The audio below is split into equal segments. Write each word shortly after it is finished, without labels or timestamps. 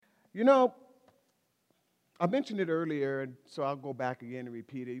You know, I mentioned it earlier, and so I'll go back again and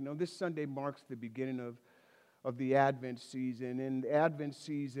repeat it. You know, this Sunday marks the beginning of the Advent season, and the Advent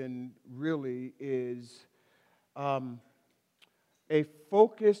season really is a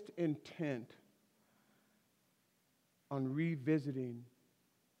focused intent on revisiting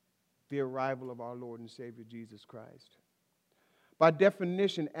the arrival of our Lord and Savior Jesus Christ. By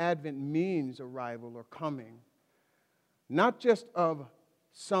definition, Advent means arrival or coming, not just of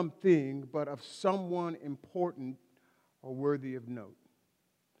something, but of someone important or worthy of note.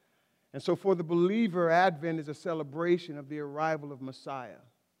 And so for the believer, Advent is a celebration of the arrival of Messiah.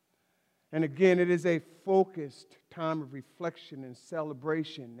 And again, it is a focused time of reflection and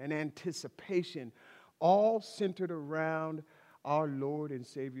celebration and anticipation, all centered around our Lord and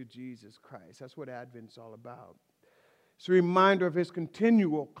Savior Jesus Christ. That's what Advent's all about. It's a reminder of His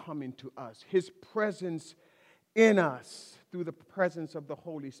continual coming to us, His presence in us through the presence of the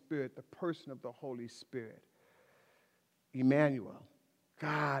Holy Spirit, the person of the Holy Spirit. Emmanuel,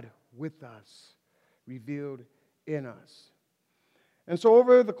 God with us, revealed in us. And so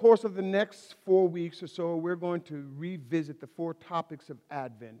over the course of the next 4 weeks or so, we're going to revisit the 4 topics of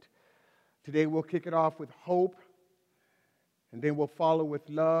Advent. Today we'll kick it off with hope, and then we'll follow with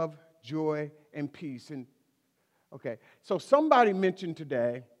love, joy, and peace. And okay, so somebody mentioned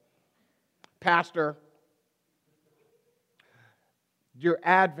today, Pastor, your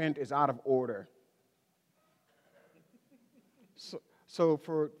Advent is out of order. So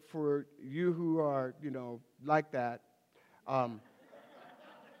for you who are, like that,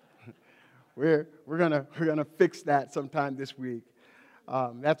 we're gonna fix that sometime this week.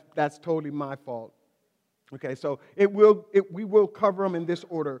 That's totally my fault. Okay, so we will cover them in this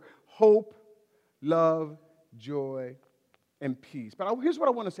order: hope, love, joy, and peace. But here's what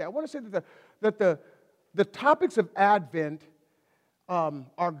I want to say. I want to say that the topics of Advent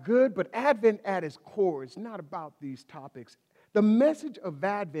are good, but Advent at its core is not about these topics. The message of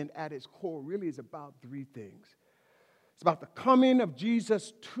Advent at its core really is about 3 things. It's about the coming of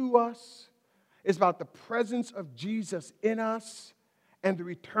Jesus to us. It's about the presence of Jesus in us and the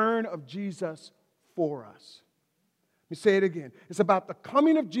return of Jesus for us. Let me say it again. It's about the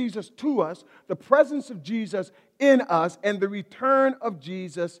coming of Jesus to us, the presence of Jesus in us, and the return of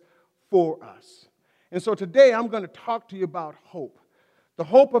Jesus for us. And so today I'm going to talk to you about hope, the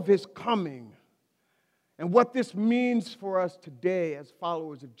hope of His coming, and what this means for us today as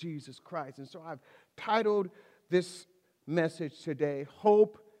followers of Jesus Christ. And so I've titled this message today,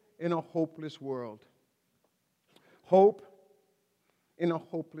 Hope in a Hopeless World. Hope in a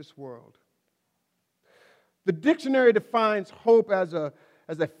hopeless world. The dictionary defines hope as a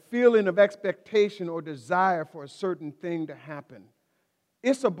feeling of expectation or desire for a certain thing to happen.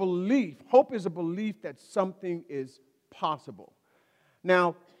 It's a belief. Hope is a belief that something is possible.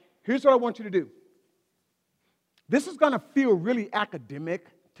 Now, here's what I want you to do. This is going to feel really academic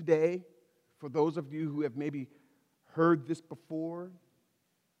today for those of you who have maybe heard this before.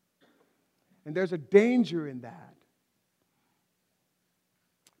 And there's a danger in that.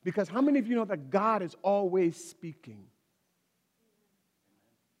 Because how many of you know that God is always speaking?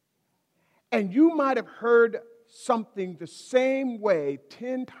 And you might have heard something the same way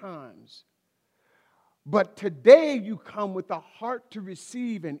 10 times. But today you come with a heart to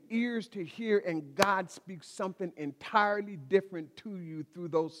receive and ears to hear, and God speaks something entirely different to you through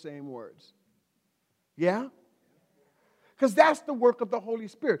those same words. Yeah? Because that's the work of the Holy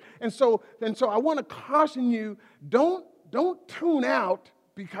Spirit. And so I want to caution you, don't tune out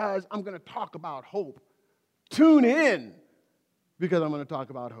because I'm going to talk about hope. Tune in because I'm going to talk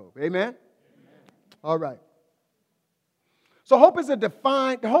about hope. Amen? Amen. All right. So hope is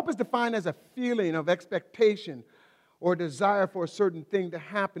defined as a feeling of expectation or desire for a certain thing to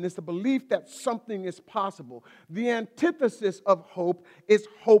happen. It's the belief that something is possible. The antithesis of hope is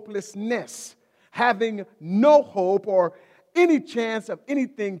hopelessness, having no hope or any chance of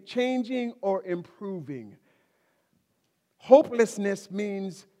anything changing or improving. Hopelessness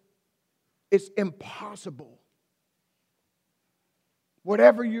means it's impossible.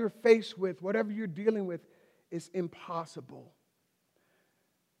 Whatever you're faced with, whatever you're dealing with, is impossible.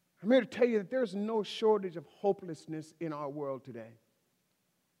 I'm here to tell you that there's no shortage of hopelessness in our world today.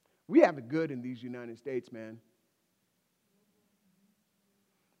 We have it good in these United States, man.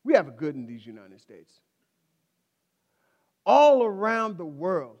 We have it good in these United States. All around the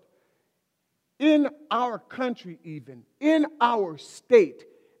world, in our country even, in our state,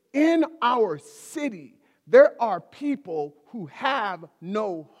 in our city, there are people who have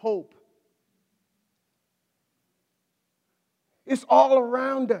no hope. It's all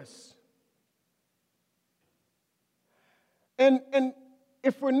around us. And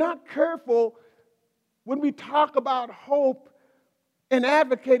if we're not careful, when we talk about hope and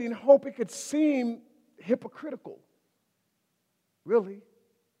advocating hope, it could seem hypocritical, really,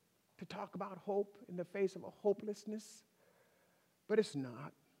 to talk about hope in the face of a hopelessness, but it's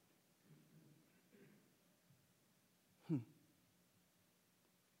not.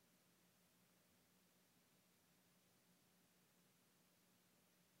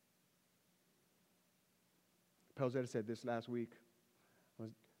 Pelzetta said this last week.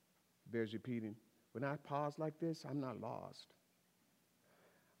 Bears repeating. When I pause like this, I'm not lost.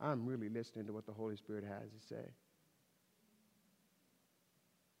 I'm really listening to what the Holy Spirit has to say.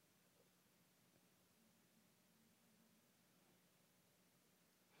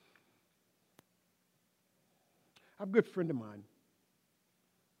 I have a good friend of mine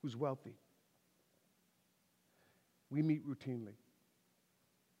who's wealthy. We meet routinely.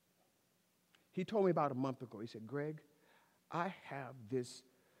 He told me about a month ago, he said, Greg, I have this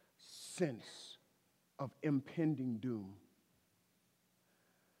sense of impending doom,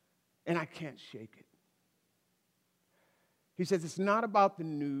 and I can't shake it. He says it's not about the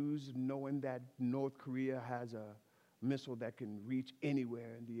news, knowing that North Korea has a missile that can reach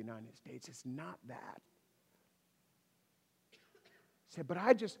anywhere in the United States. It's not that. He said, but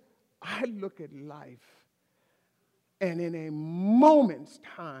I look at life, and in a moment's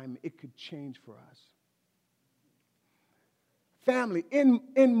time, it could change for us. Family,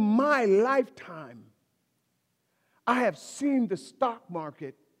 in my lifetime, I have seen the stock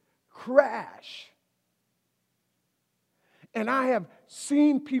market crash. And I have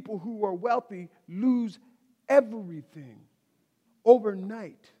seen people who are wealthy lose everything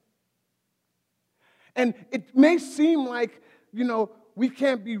overnight. And it may seem like, we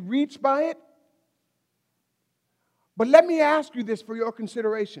can't be reached by it. But let me ask you this for your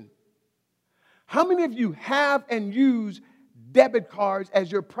consideration. How many of you have and use debit cards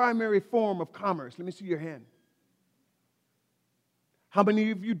as your primary form of commerce? Let me see your hand. How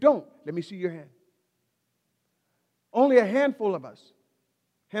many of you don't? Let me see your hand. Only a handful of us.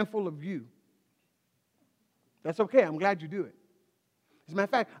 Handful of you. That's okay. I'm glad you do it. As a matter of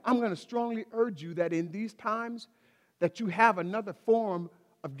fact, I'm going to strongly urge you that in these times that you have another form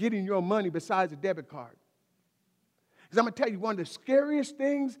of getting your money besides a debit card. Because I'm going to tell you, one of the scariest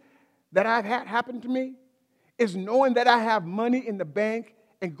things that I've had happen to me is knowing that I have money in the bank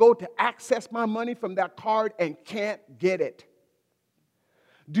and go to access my money from that card and can't get it.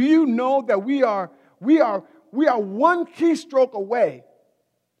 Do you know that we are one keystroke away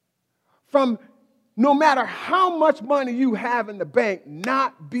from, no matter how much money you have in the bank,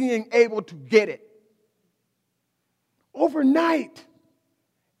 not being able to get it? Overnight,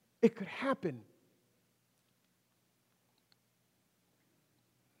 it could happen.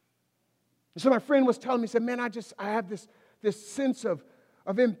 So my friend was telling me, he said, man, I have this sense of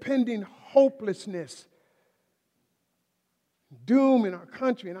impending hopelessness, doom in our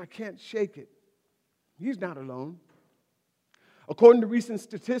country, and I can't shake it. He's not alone. According to recent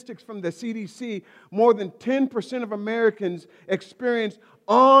statistics from the CDC, more than 10% of Americans experience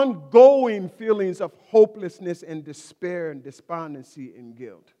ongoing feelings of hopelessness and despair and despondency and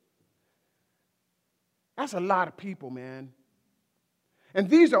guilt. That's a lot of people, man. And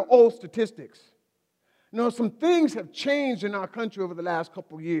these are old statistics. Some things have changed in our country over the last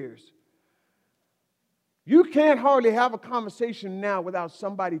couple of years. You can't hardly have a conversation now without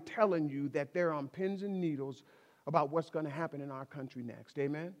somebody telling you that they're on pins and needles about what's going to happen in our country next.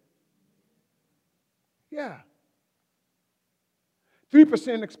 Amen? Yeah.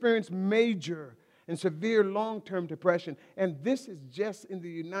 3% experience major and severe long-term depression. And this is just in the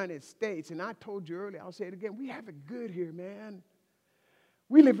United States. And I told you earlier, I'll say it again, we have it good here, man.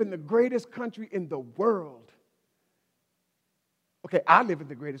 We live in the greatest country in the world. Okay, I live in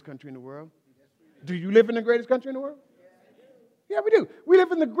the greatest country in the world. Do you live in the greatest country in the world? Yeah, we do. We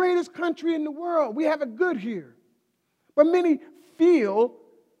live in the greatest country in the world. We have it good here. But many feel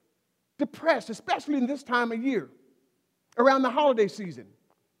depressed, especially in this time of year, around the holiday season.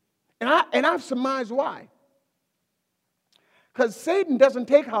 And I've surmised why. Because Satan doesn't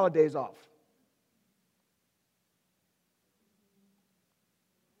take holidays off.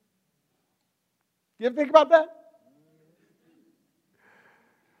 You ever think about that?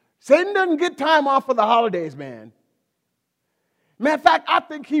 Satan doesn't get time off for the holidays, man. Matter of fact, I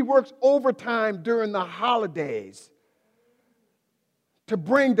think he works overtime during the holidays to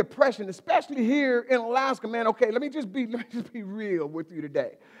bring depression, especially here in Alaska, man. Okay, let me just be real with you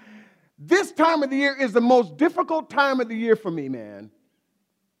today. This time of the year is the most difficult time of the year for me, man.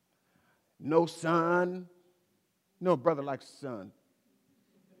 No sun. No brother likes sun.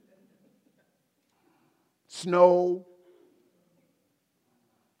 Snow.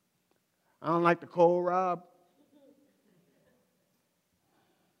 I don't like the cold, Rob.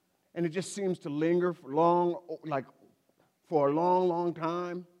 And it just seems to linger for for a long, long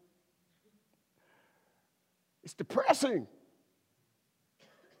time. It's depressing.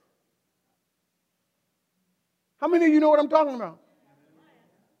 How many of you know what I'm talking about?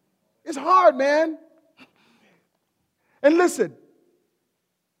 It's hard, man. And listen,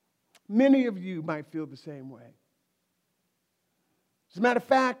 many of you might feel the same way. As a matter of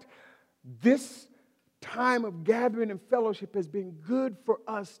fact, this time of gathering and fellowship has been good for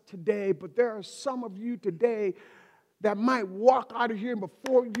us today, but there are some of you today that might walk out of here, and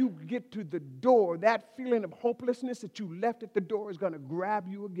before you get to the door, that feeling of hopelessness that you left at the door is going to grab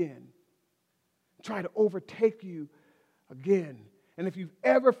you again, try to overtake you again. And if you've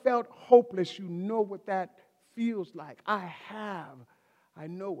ever felt hopeless, you know what that feels like. I have. I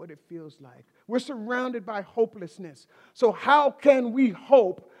know what it feels like. We're surrounded by hopelessness. So how can we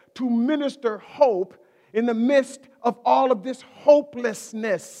hope to minister hope in the midst of all of this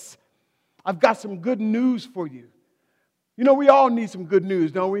hopelessness? I've got some good news for you. You know, we all need some good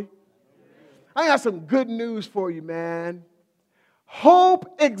news, don't we? I got some good news for you, man.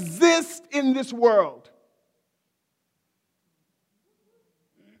 Hope exists in this world.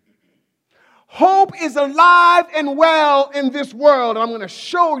 Hope is alive and well in this world. And I'm going to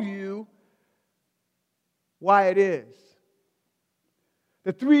show you why it is.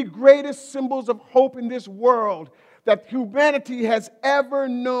 The three greatest symbols of hope in this world that humanity has ever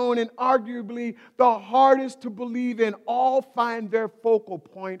known, and arguably the hardest to believe in, all find their focal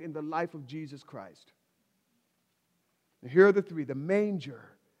point in the life of Jesus Christ. And here are the three: the manger,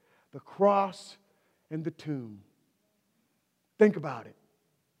 the cross, and the tomb. Think about it.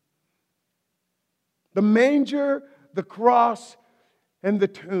 The manger, the cross, and the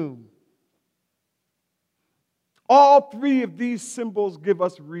tomb. All three of these symbols give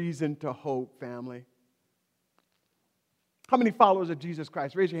us reason to hope, family. How many followers of Jesus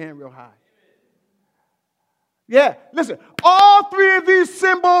Christ? Raise your hand real high. Yeah, listen. All three of these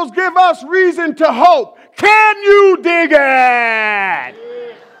symbols give us reason to hope. Can you dig it?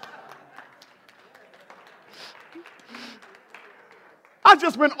 I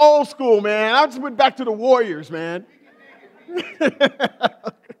just went old school, man. I just went back to the Warriors, man.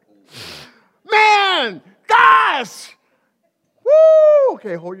 Man, guys. Woo!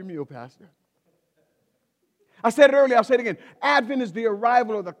 Okay, hold your mule, Pastor. I said it earlier, I'll say it again. Advent is the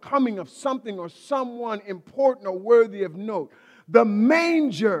arrival or the coming of something or someone important or worthy of note. The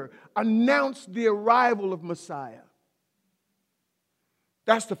manger announced the arrival of Messiah.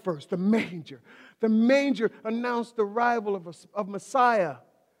 That's the first, the manger. The manger announced the arrival of Messiah.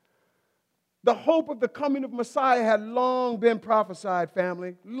 The hope of the coming of Messiah had long been prophesied,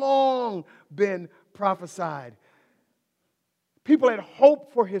 family. Long been prophesied. People had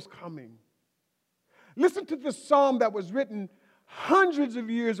hoped for his coming. Listen to the psalm that was written hundreds of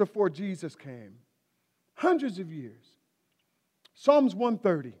years before Jesus came. Hundreds of years. Psalms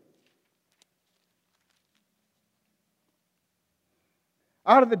 130.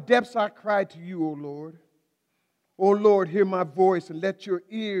 Out of the depths I cry to you, O Lord. O Lord, hear my voice, and let your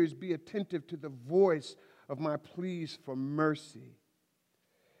ears be attentive to the voice of my pleas for mercy.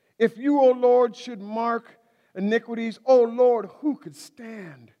 If you, O Lord, should mark iniquities, O Lord, who could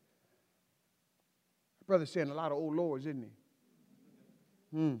stand? Brother's saying a lot of old lords, isn't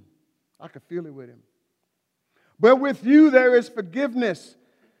he? I could feel it with him. But with you there is forgiveness,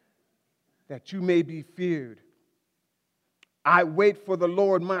 that you may be feared. I wait for the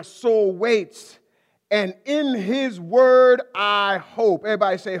Lord, my soul waits, and in his word I hope.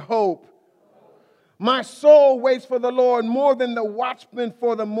 Everybody say hope. My soul waits for the Lord more than the watchman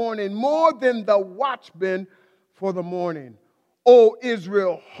for the morning, more than the watchman for the morning. O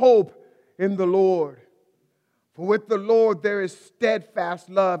Israel, hope in the Lord. For with the Lord there is steadfast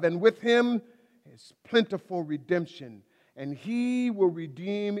love, and with him is plentiful redemption. And he will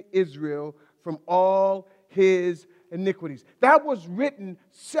redeem Israel from all his iniquities. That was written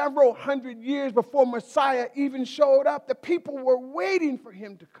several hundred years before Messiah even showed up. The people were waiting for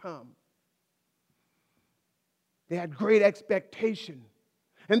him to come. They had great expectation.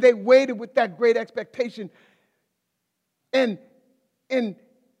 And they waited with that great expectation and in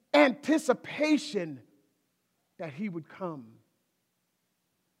anticipation that he would come.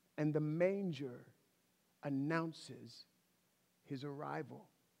 And the manger announces his arrival.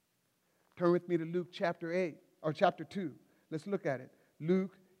 Turn with me to Luke chapter 8, or chapter 2. Let's look at it.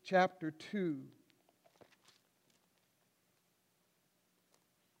 Luke chapter 2.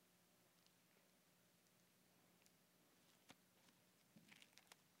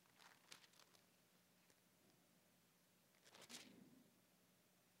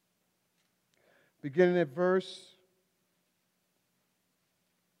 beginning at verse.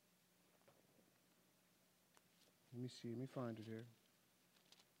 Let me see. Let me find it here.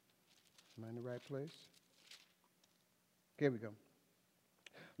 Am I in the right place? Here we go.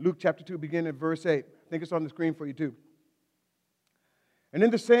 Luke chapter 2, beginning at verse 8. I think it's on the screen for you too. And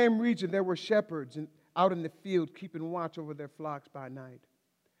in the same region there were shepherds out in the field keeping watch over their flocks by night.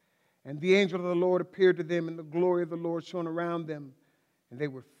 And the angel of the Lord appeared to them, and the glory of the Lord shone around them, and they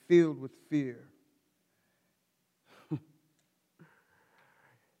were filled with fear.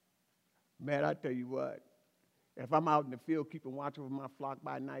 Man, I tell you what, if I'm out in the field keeping watch over my flock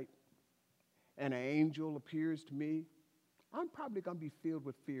by night, and an angel appears to me, I'm probably going to be filled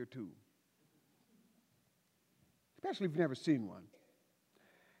with fear too. Especially if you've never seen one.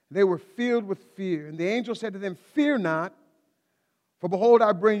 They were filled with fear. And the angel said to them, "Fear not, for behold,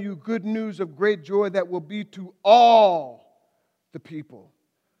 I bring you good news of great joy that will be to all the people.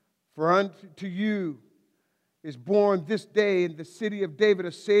 For unto you is born this day in the city of David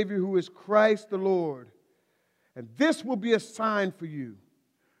a Savior who is Christ the Lord. And this will be a sign for you.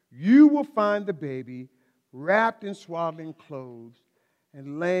 You will find the baby wrapped in swaddling clothes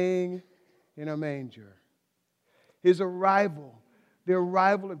and laying in a manger." His arrival, the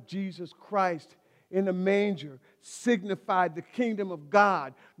arrival of Jesus Christ in the manger, signified the kingdom of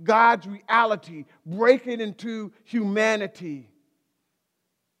God, God's reality breaking into humanity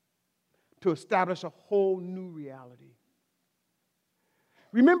to establish a whole new reality.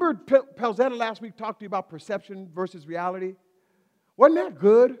 Remember Pelzetta last week talked to you about perception versus reality? Wasn't that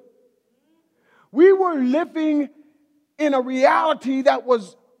good? We were living in a reality that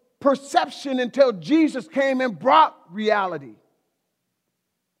was perception until Jesus came and brought reality.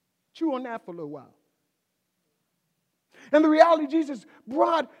 Chew on that for a little while. And the reality Jesus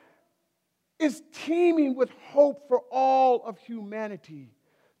brought is teeming with hope for all of humanity.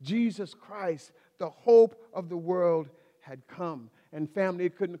 Jesus Christ, the hope of the world, had come. And family,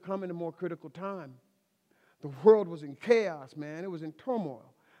 it couldn't have come in a more critical time. The world was in chaos, man. It was in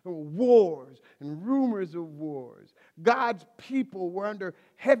turmoil. There were wars and rumors of wars. God's people were under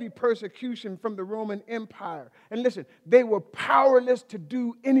heavy persecution from the Roman Empire. And listen, they were powerless to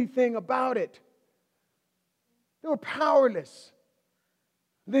do anything about it. They were powerless.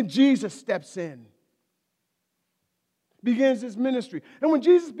 Then Jesus steps in, begins his ministry. And when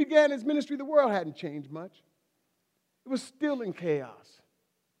Jesus began his ministry, the world hadn't changed much. It was still in chaos.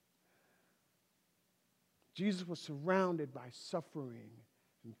 Jesus was surrounded by suffering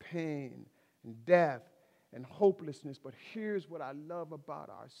and pain and death and hopelessness. But here's what I love about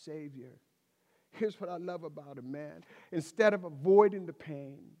our Savior. Here's what I love about him, man. Instead of avoiding the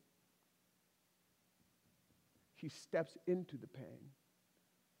pain, he steps into the pain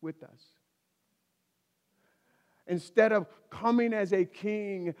with us. Instead of coming as a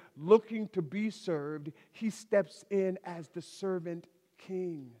king looking to be served, he steps in as the servant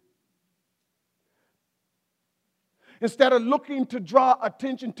king. Instead of looking to draw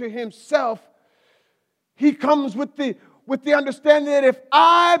attention to himself, he comes with the understanding that if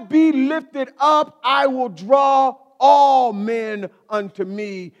I be lifted up, I will draw all men unto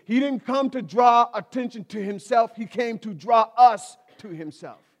me. He didn't come to draw attention to himself. He came to draw us to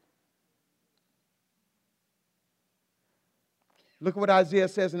himself. Look at what Isaiah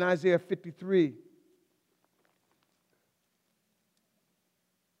says in Isaiah 53.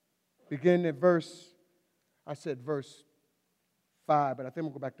 Beginning at verse 5, but I think we'll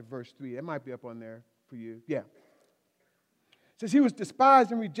go back to verse 3. That might be up on there for you. Yeah. It says, "He was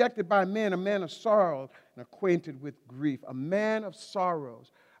despised and rejected by men, a man of sorrow and acquainted with grief." A man of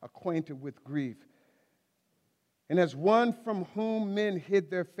sorrows, acquainted with grief. "And as one from whom men hid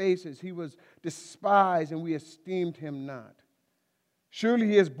their faces, he was despised, and we esteemed him not. Surely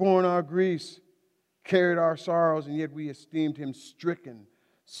he has borne our griefs, carried our sorrows, and yet we esteemed him stricken,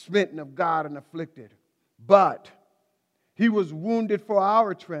 smitten of God, and afflicted. But he was wounded for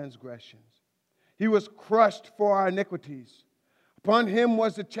our transgressions. He was crushed for our iniquities. Upon him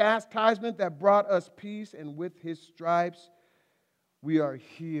was the chastisement that brought us peace, and with his stripes we are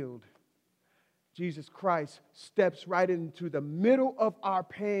healed." Jesus Christ steps right into the middle of our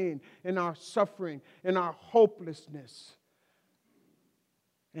pain and our suffering and our hopelessness.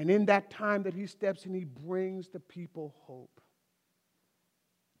 And in that time that he steps in, he brings the people hope.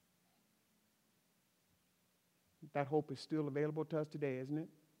 That hope is still available to us today, isn't it?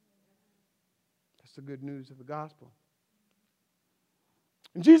 That's the good news of the gospel.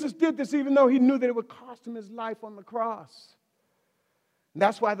 And Jesus did this even though he knew that it would cost him his life on the cross. And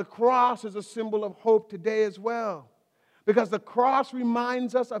that's why the cross is a symbol of hope today as well. Because the cross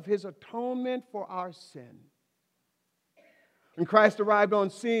reminds us of his atonement for our sin. When Christ arrived on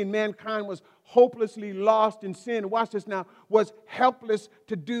scene, mankind was hopelessly lost in sin. Watch this now, was helpless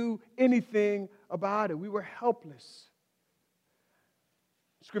to do anything about it. We were helpless.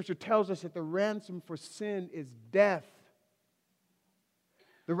 Scripture tells us that the ransom for sin is death.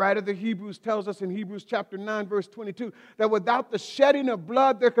 The writer of the Hebrews tells us in Hebrews chapter 9, verse 22, that without the shedding of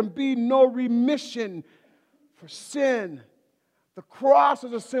blood, there can be no remission for sin. The cross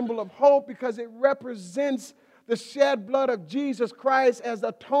is a symbol of hope because it represents the shed blood of Jesus Christ as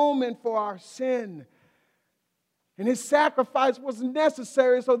atonement for our sin. And his sacrifice was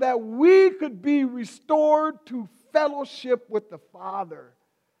necessary so that we could be restored to fellowship with the Father.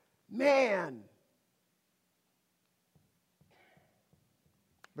 Man.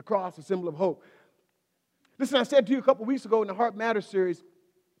 The cross, a symbol of hope. Listen, I said to you a couple weeks ago in the Heart Matters series,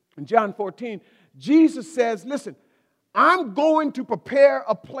 in John 14, Jesus says, listen, I'm going to prepare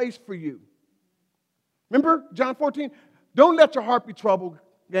a place for you. Remember John 14? Don't let your heart be troubled,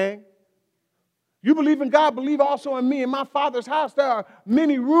 gang. You believe in God, believe also in me. In my Father's house, there are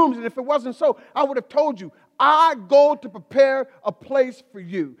many rooms, and if it wasn't so, I would have told you. I go to prepare a place for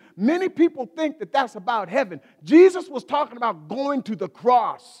you. Many people think that that's about heaven. Jesus was talking about going to the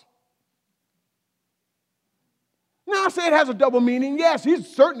cross. Now, I say it has a double meaning. Yes, he's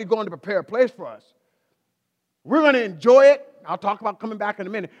certainly going to prepare a place for us. We're going to enjoy it. I'll talk about coming back in a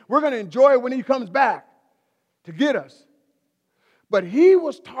minute. We're going to enjoy it when he comes back to get us. But he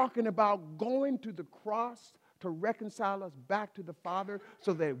was talking about going to the cross to reconcile us back to the Father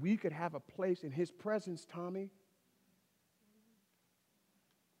so that we could have a place in his presence, Tommy.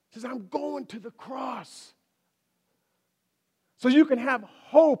 He says, I'm going to the cross so you can have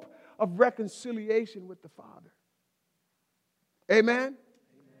hope of reconciliation with the Father. Amen?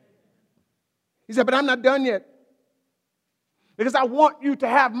 He said, but I'm not done yet. Because I want you to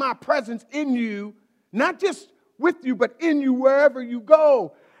have my presence in you, not just with you, but in you wherever you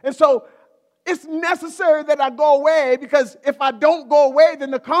go. And so it's necessary that I go away, because if I don't go away,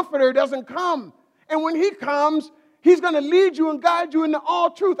 then the Comforter doesn't come. And when he comes, he's going to lead you and guide you into all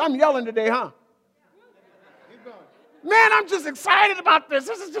truth. I'm yelling today, huh? Man, I'm just excited about this.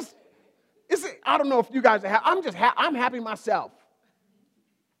 This is just, I don't know if you guys are happy. I'm happy myself.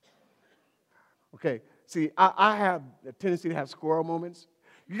 Okay, see, I have a tendency to have squirrel moments.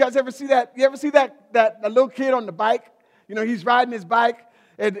 You guys ever see that? You ever see that little kid on the bike? You know, he's riding his bike,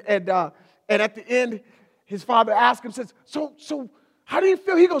 and at the end, his father asks him, says, "So, how do you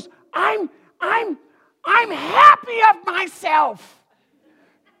feel?" He goes, "I'm happy of myself."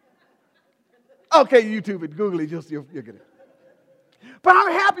 Okay, YouTube it, Google it, you'll get it. But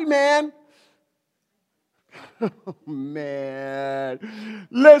I'm happy, man. Oh, man,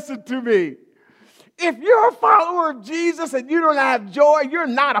 listen to me. If you're a follower of Jesus and you don't have joy, you're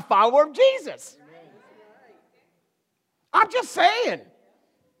not a follower of Jesus. I'm just saying.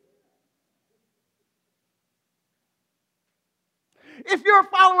 If you're a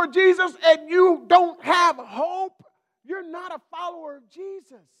follower of Jesus and you don't have hope, you're not a follower of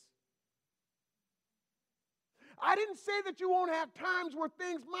Jesus. I didn't say that you won't have times where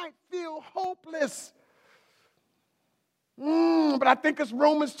things might feel hopeless. But I think it's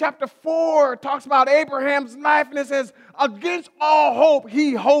Romans chapter 4. It talks about Abraham's life, and it says, against all hope,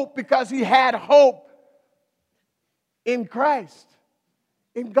 he hoped because he had hope in Christ,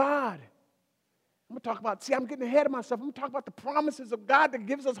 in God. I'm going to talk about, I'm getting ahead of myself. I'm going to talk about the promises of God that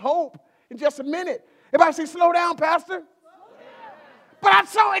gives us hope in just a minute. Everybody say, slow down, Pastor. Slow down. But I'm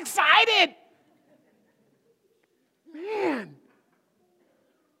so excited. Man.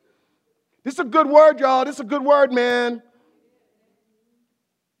 This is a good word, y'all. This is a good word, man.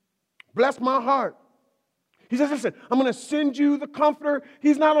 Bless my heart. He says, listen, I'm going to send you the Comforter.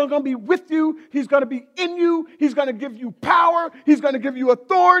 He's not only going to be with you, he's going to be in you. He's going to give you power. He's going to give you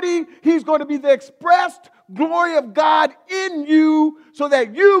authority. He's going to be the expressed glory of God in you so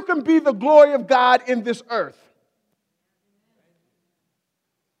that you can be the glory of God in this earth.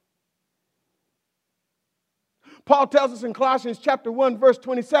 Paul tells us in Colossians chapter 1, verse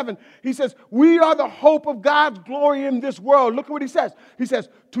 27, he says, we are the hope of God's glory in this world. Look at what he says. He says,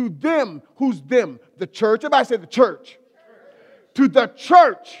 to them, who's them? The church. Everybody say the church. To the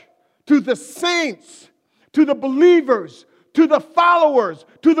church, to the saints, to the believers, to the followers,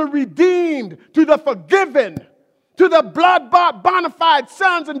 to the redeemed, to the forgiven, to the blood-bought, bona fide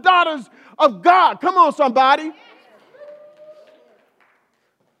sons and daughters of God. Come on, somebody.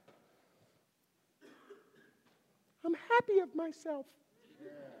 I'm happy of myself.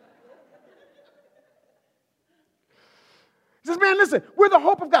 He says, man, listen, we're the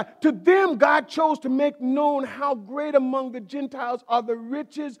hope of God. To them, God chose to make known how great among the Gentiles are the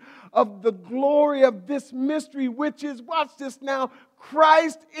riches of the glory of this mystery, which is, watch this now,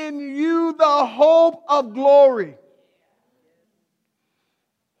 Christ in you, the hope of glory.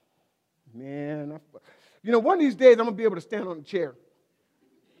 Man, one of these days I'm going to be able to stand on a chair.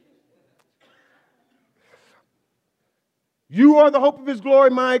 You are the hope of his glory,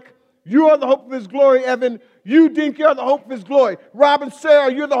 Mike. You are the hope of his glory, Evan. You, Dink, you're the hope of his glory. Robin,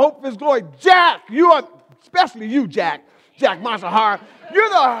 Sarah, you're the hope of his glory. Jack, you are, especially you, Jack Masahara, you're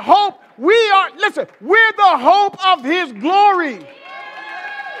the hope. We're the hope of his glory.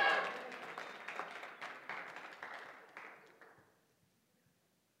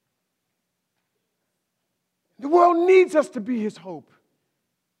 The world needs us to be his hope.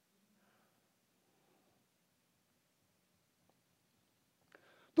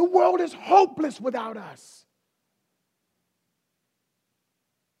 The world is hopeless without us.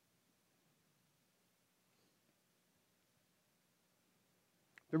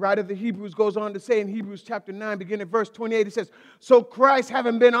 The writer of the Hebrews goes on to say in Hebrews chapter 9, beginning at verse 28, he says, so Christ,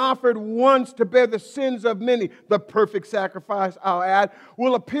 having been offered once to bear the sins of many, the perfect sacrifice, I'll add,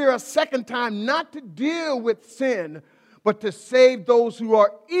 will appear a second time, not to deal with sin, but to save those who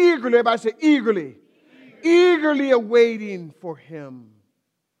are eagerly, everybody say eagerly awaiting for him.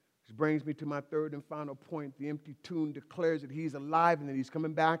 Which brings me to my third and final point. The empty tomb declares that he's alive and that he's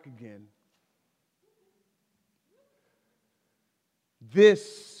coming back again.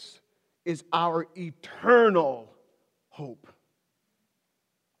 This is our eternal hope.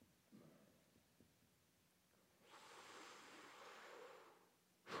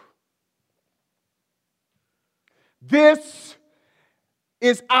 This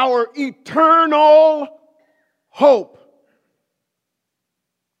is our eternal hope.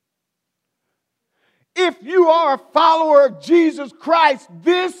 If you are a follower of Jesus Christ,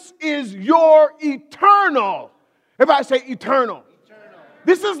 this is your eternal. Everybody say eternal.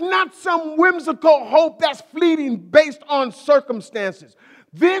 This is not some whimsical hope that's fleeting based on circumstances.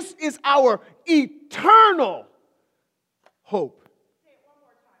 This is our eternal hope.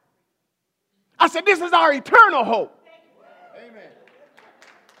 I said, this is our eternal hope. Amen.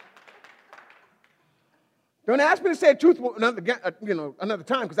 Don't ask me to say truth another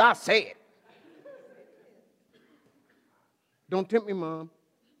time, because I'll say it. Don't tempt me, Mom.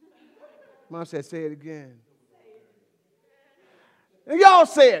 Mom said, say it again. And y'all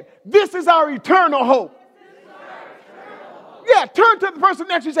say it. This is our eternal hope. Yeah, turn to the person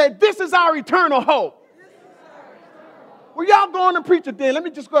next to you and say, this is our eternal hope. Well, y'all go on and preach it then. Let me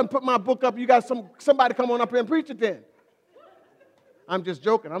just go ahead and put my book up. You got somebody come on up here and preach it then. I'm just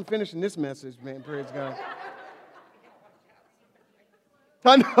joking. I'm finishing this message, man. Praise God.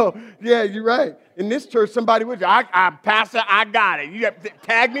 I know. Yeah, you're right. In this church, somebody would, Pastor, I got it. You got to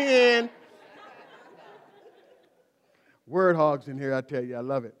tag me in. Word hogs in here, I tell you. I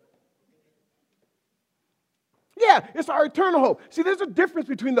love it. Yeah, it's our eternal hope. See, there's a difference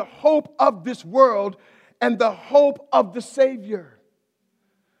between the hope of this world and the hope of the Savior.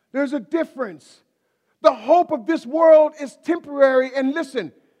 There's a difference. The hope of this world is temporary. And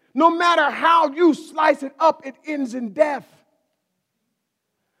listen, no matter how you slice it up, it ends in death.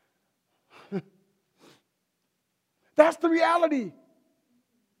 That's the reality.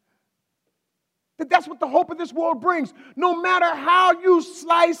 That's what the hope of this world brings. No matter how you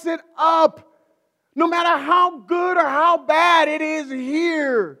slice it up, no matter how good or how bad it is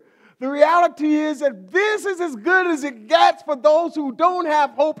here, the reality is that this is as good as it gets for those who don't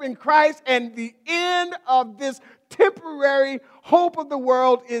have hope in Christ, and the end of this temporary hope of the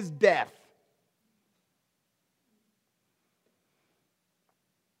world is death.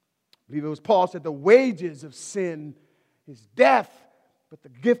 I believe it was Paul said the wages of sin is death, but the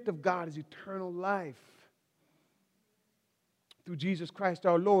gift of God is eternal life. Through Jesus Christ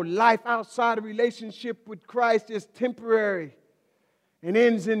our Lord, life outside a relationship with Christ is temporary and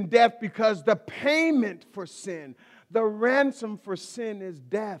ends in death, because the payment for sin, the ransom for sin, is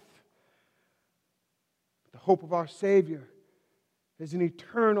death. The hope of our Savior is an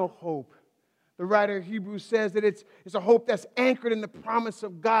eternal hope. The writer of Hebrews says that it's a hope that's anchored in the promise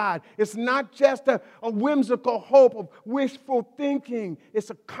of God. It's not just a whimsical hope of wishful thinking. It's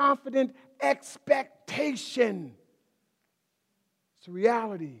a confident expectation. It's a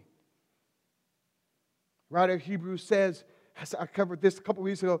reality. The writer of Hebrews says, as I covered this a couple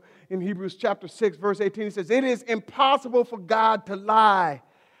weeks ago in Hebrews chapter 6, verse 18, he says, it is impossible for God to lie.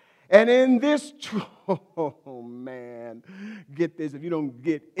 And in this truth, oh man, get this. If you don't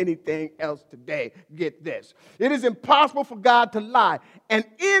get anything else today, get this. It is impossible for God to lie. And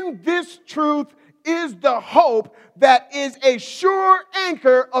in this truth is the hope that is a sure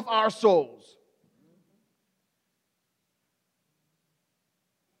anchor of our souls.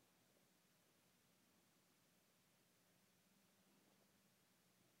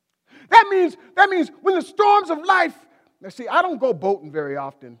 That means when the storms of life, now see, I don't go boating very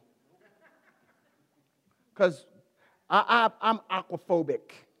often because I'm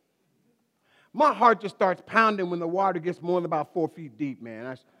aquaphobic. My heart just starts pounding when the water gets more than about 4 feet deep,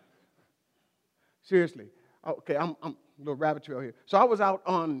 man. Seriously. Okay, I'm a little rabbit trail here. So I was out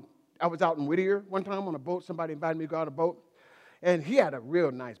in Whittier one time on a boat. Somebody invited me to go out on a boat. And he had a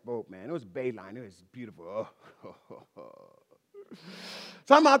real nice boat, man. It was a Bayline. It was beautiful.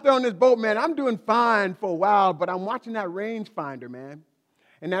 So I'm out there on this boat, man. I'm doing fine for a while, but I'm watching that rangefinder, man.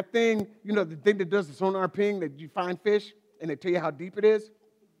 And that thing, you know, the thing that does the sonar ping, that you find fish, and they tell you how deep it is.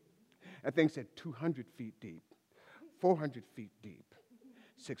 That thing said 200 feet deep, 400 feet deep,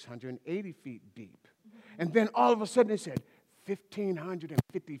 680 feet deep. And then all of a sudden it said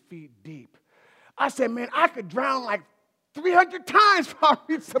 1,550 feet deep. I said, man, I could drown like 300 times before I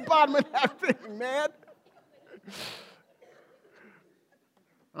reach the bottom of that thing, man.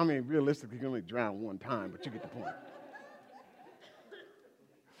 I mean, realistically, you can only drown one time, but you get the point.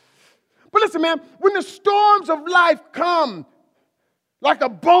 But listen, man, when the storms of life come, like a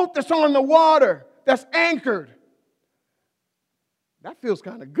boat that's on the water, that's anchored, that feels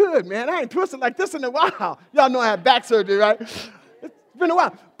kind of good, man. I ain't twisted like this in a while. Y'all know I had back surgery, right? It's been a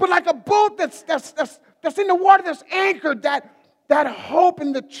while. But like a boat that's in the water, that's anchored, that hope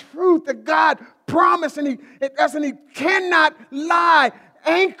in the truth that God promised, and He cannot lie,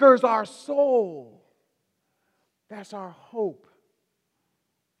 anchors our soul. That's our hope.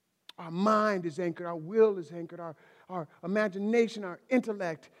 Our mind is anchored. Our will is anchored. Our imagination, our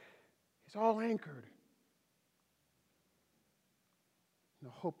intellect is all anchored in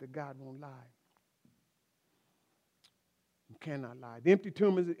the hope that God won't lie. He cannot lie. The empty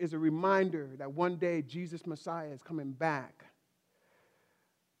tomb is a reminder that one day Jesus Messiah is coming back.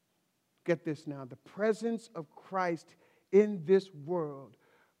 Get this now. The presence of Christ in this world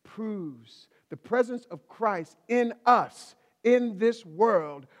proves, the presence of Christ in us, in this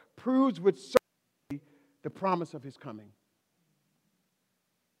world, proves with certainty the promise of His coming.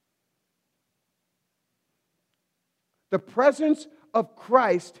 The presence of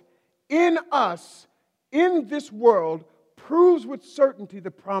Christ in us, in this world, proves with certainty the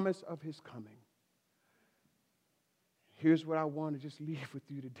promise of His coming. Here's what I want to just leave with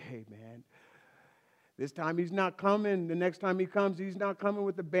you today, man. This time He's not coming. The next time He comes, He's not coming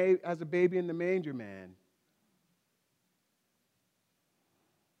with as a baby in the manger, man.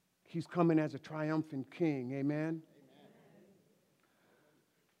 He's coming as a triumphant king. Amen?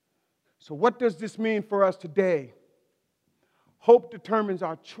 So what does this mean for us today? Hope determines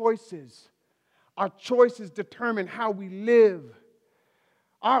our choices. Our choices determine how we live.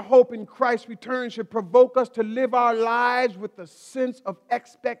 Our hope in Christ's return should provoke us to live our lives with a sense of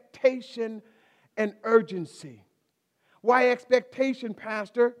expectation and urgency. Why expectation,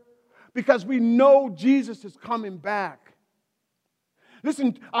 Pastor? Because we know Jesus is coming back.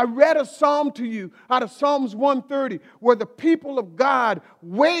 Listen, I read a psalm to you out of Psalms 130 where the people of God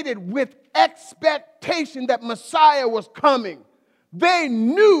waited with expectation that Messiah was coming. They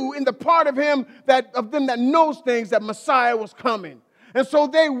knew in the part of them that knows things that Messiah was coming. And so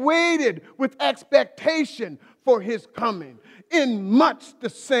they waited with expectation for His coming in much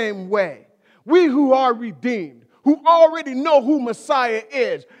the same way. We who are redeemed, who already know who Messiah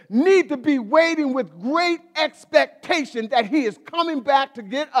is, need to be waiting with great expectation that He is coming back to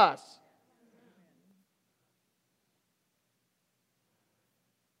get us.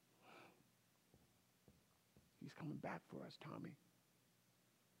 He's coming back for us, Tommy.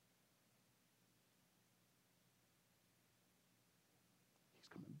 He's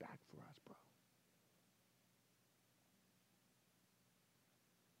coming back for us, bro.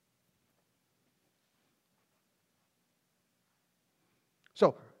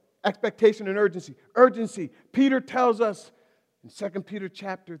 So, expectation and urgency. Urgency. Peter tells us in 2 Peter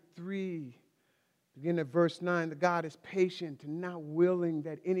chapter 3, beginning at verse 9, that God is patient and not willing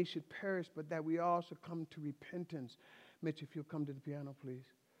that any should perish, but that we all should come to repentance. Mitch, if you'll come to the piano, please.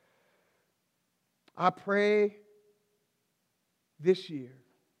 I pray this year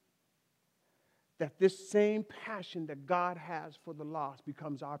that this same passion that God has for the lost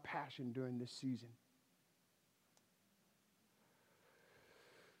becomes our passion during this season.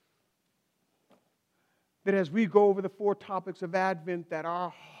 That as we go over the 4 topics of Advent, that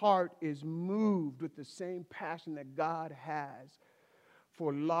our heart is moved with the same passion that God has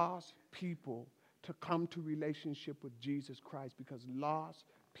for lost people to come to relationship with Jesus Christ, because lost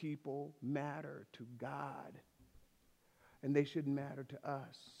people matter to God, and they should matter to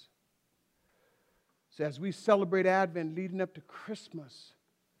us. So as we celebrate Advent leading up to Christmas,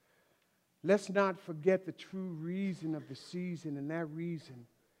 let's not forget the true reason of the season, and that reason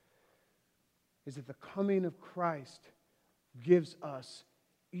is that the coming of Christ gives us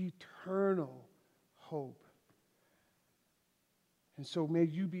eternal hope. And so may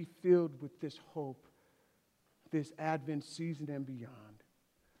you be filled with this hope, this Advent season and beyond.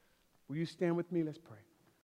 Will you stand with me? Let's pray.